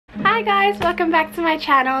Hi guys, welcome back to my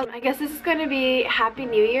channel. I guess this is going to be Happy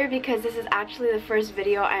New Year because this is actually the first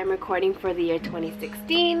video I'm recording for the year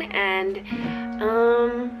 2016 and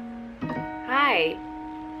hi.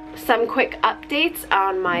 Some quick updates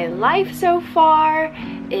on my life so far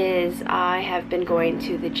is I have been going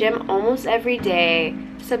to the gym almost every day,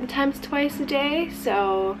 sometimes twice a day,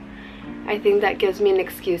 so I think that gives me an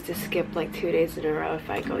excuse to skip like 2 days in a row if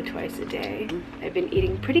I go twice a day. I've been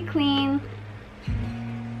eating pretty clean.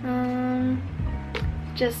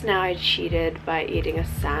 Just now I cheated by eating a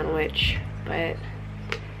sandwich, but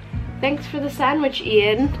thanks for the sandwich,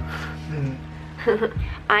 Ian.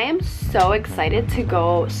 I am so excited to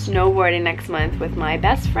go snowboarding next month with my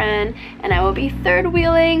best friend, and I will be third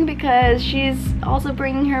wheeling because she's also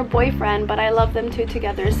bringing her boyfriend, but I love them two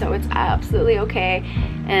together, so it's absolutely okay.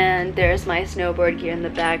 And there's my snowboard gear in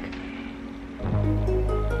the back.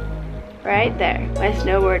 Right there, my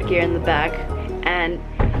snowboard gear in the back. And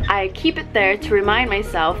I keep it there to remind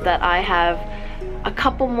myself that I have a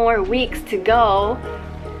couple more weeks to go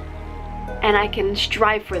and I can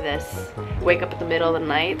strive for this. Wake up in the middle of the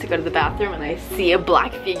night to go to the bathroom and I see a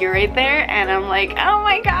black figure right there and I'm like, oh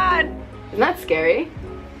my god! Isn't that scary?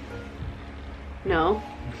 No,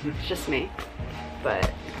 it's just me.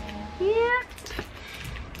 But yeah.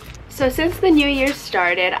 So since the new year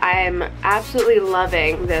started, I'm absolutely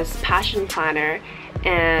loving this passion planner,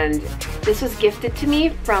 and this was gifted to me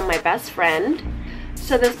from my best friend.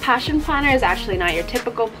 So this passion planner is actually not your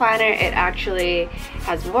typical planner. It actually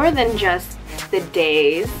has more than just the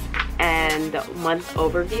days and the month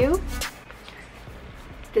overview.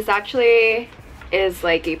 This actually is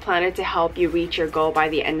like a planner to help you reach your goal by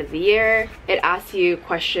the end of the year. It asks you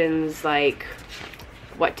questions like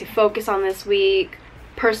what to focus on this week,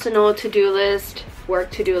 personal to-do list, work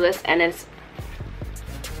to-do list, and it's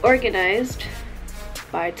organized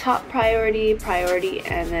by top priority,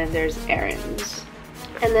 and then there's errands.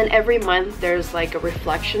 And then every month there's like a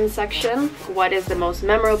reflection section. What is the most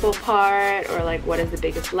memorable part, or like what is the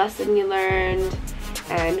biggest lesson you learned,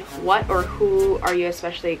 and what or who are you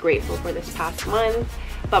especially grateful for this past month.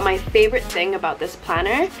 But my favorite thing about this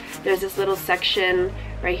planner, there's this little section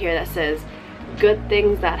right here that says good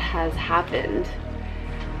things that has happened.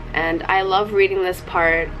 And I love reading this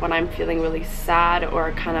part when I'm feeling really sad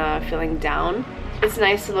or kind of feeling down. It's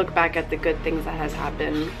nice to look back at the good things that has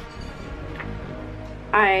happened.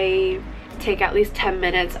 I take at least 10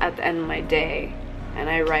 minutes at the end of my day and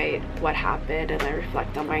I write what happened and I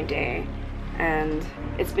reflect on my day, and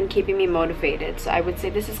it's been keeping me motivated. So I would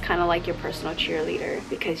say this is kind of like your personal cheerleader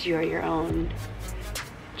because you're your own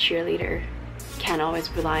cheerleader. You can't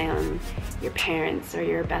always rely on your parents or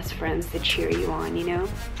your best friends to cheer you on, you know?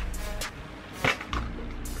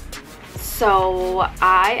 So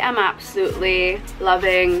I am absolutely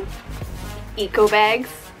loving eco bags.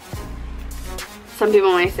 Some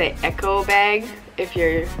people might say eco bag if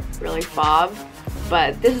you're really fob,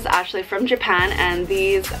 but this is actually from Japan, and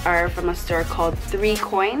these are from a store called 3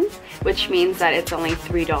 Coins, which means that it's only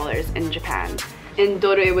 $3 in Japan. In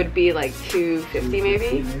dollars it would be like $2.50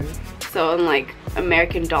 maybe. So in like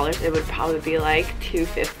American dollars it would probably be like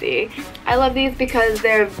 $2.50. I love these because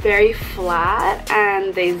they're very flat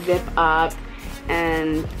and they zip up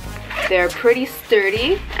and they're pretty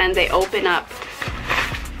sturdy and they open up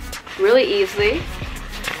really easily.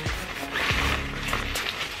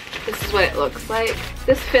 This is what it looks like.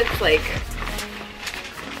 This fits like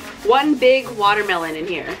one big watermelon in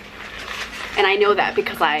here. And I know that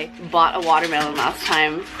because I bought a watermelon last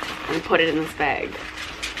time and put it in this bag.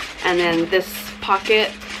 And then this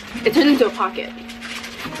pocket, it turns into a pocket.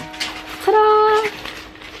 Ta-da!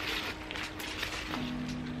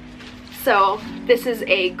 So this is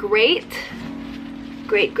a great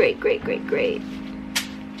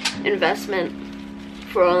investment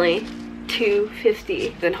for only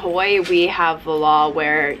 $2.50. In Hawaii we have the law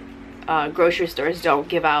where grocery stores don't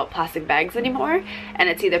give out plastic bags anymore, and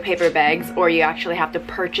it's either paper bags or you actually have to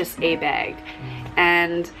purchase a bag.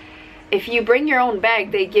 And if you bring your own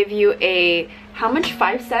bag, they give you a, how much,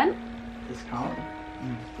 5 cent discount?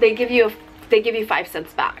 They give you 5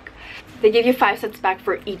 cents back. They give you 5 cents back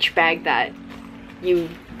for each bag that you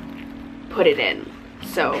put it in.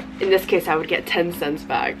 So in this case I would get 10 cents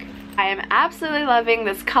back. I am absolutely loving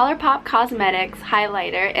this Colourpop Cosmetics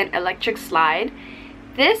highlighter in Electric Slide.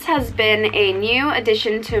 This has been a new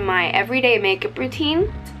addition to my everyday makeup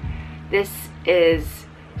routine. This is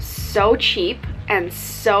so cheap and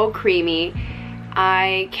so creamy.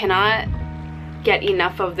 I cannot get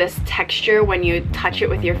enough of this texture when you touch it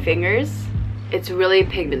with your fingers. It's really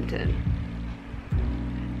pigmented.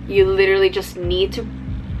 You literally just need to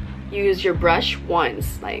use your brush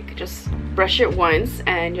once, like just brush it once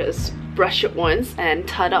and just brush it once and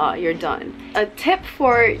ta-da, you're done. A tip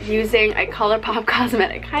for using a Colourpop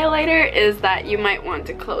cosmetic highlighter is that you might want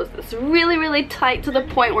to close this really tight to the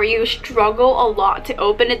point where you struggle a lot to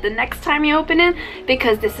open it the next time you open it,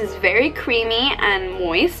 because this is very creamy and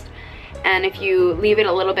moist, and if you leave it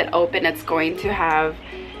a little bit open, it's going to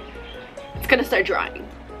start drying,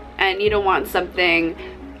 and you don't want something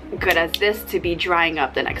good as this to be drying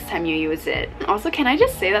up the next time you use it. Also, can I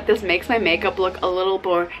just say that this makes my makeup look a little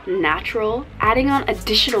more natural? Adding on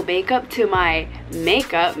additional makeup to my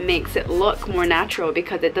makeup makes it look more natural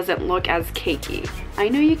because it doesn't look as cakey. I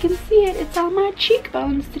know you can see it, it's on my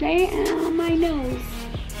cheekbones today and on my nose.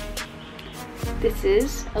 This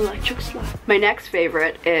is Electric Slap. My next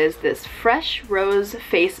favorite is this Fresh Rose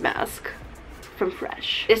Face Mask from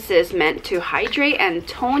Fresh. This is meant to hydrate and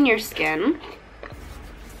tone your skin.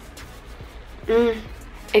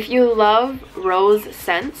 If you love rose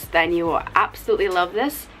scents, then you will absolutely love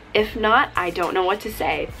this. If not, I don't know what to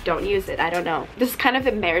say. Don't use it, I don't know. This is kind of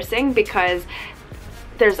embarrassing because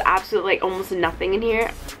there's absolutely like almost nothing in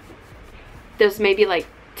here. There's maybe like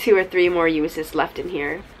 2 or 3 more uses left in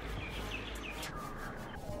here.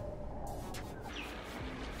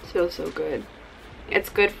 So good. It's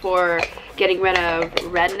good for getting rid of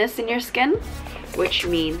redness in your skin, which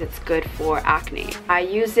means it's good for acne. I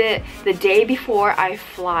use it the day before I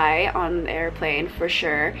fly on the airplane for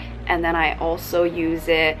sure, and then I also use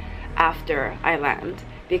it after I land,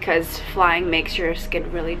 because flying makes your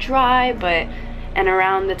skin really dry, and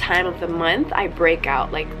around the time of the month I break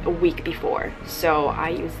out like a week before, so I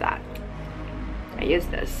use that. I use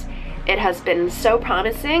this. It has been so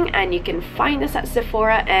promising, and you can find this at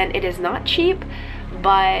Sephora, and it is not cheap,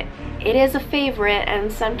 but it is a favorite,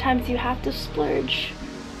 and sometimes you have to splurge.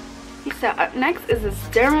 So up next is this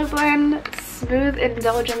DermaBlend Smooth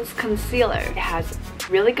Indulgence Concealer. It has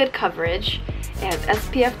really good coverage, it has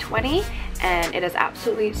SPF 20, and it is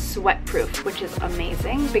absolutely sweat proof, which is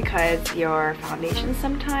amazing because your foundation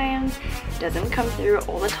sometimes doesn't come through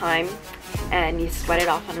all the time and you sweat it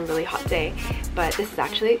off on a really hot day. But this is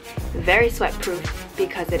actually very sweat proof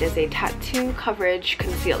because it is a tattoo coverage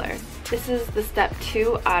concealer. This is the step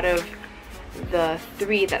 2 out of the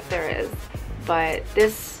 3 that there is, but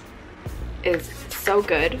this is so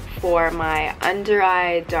good for my under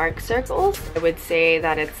eye dark circles. I would say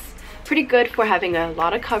that it's pretty good for having a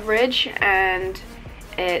lot of coverage, and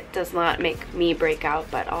it does not make me break out,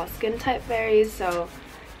 but all skin type varies, so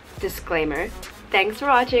disclaimer. Thanks for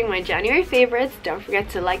watching my January favorites. Don't forget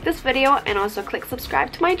to like this video and also click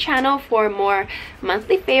subscribe to my channel for more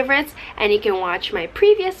monthly favorites, and you can watch my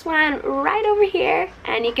previous one right over here,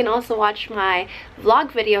 and you can also watch my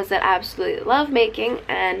vlog videos that I absolutely love making,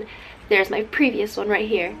 and there's my previous one right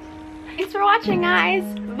here. Thanks for watching, guys.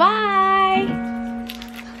 Bye!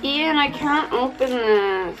 Ian, I can't open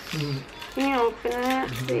this. Can you open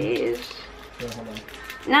it, please? Yeah, hold on.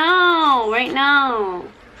 No, right now.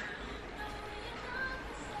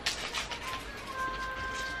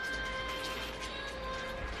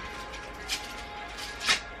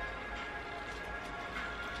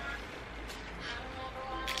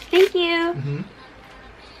 Thank you.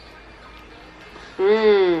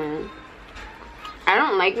 I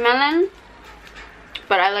don't like melon,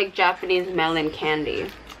 but I like Japanese melon candy.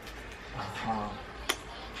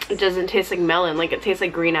 It doesn't taste like melon, like it tastes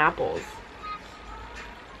like green apples.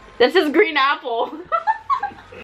 This is green apple.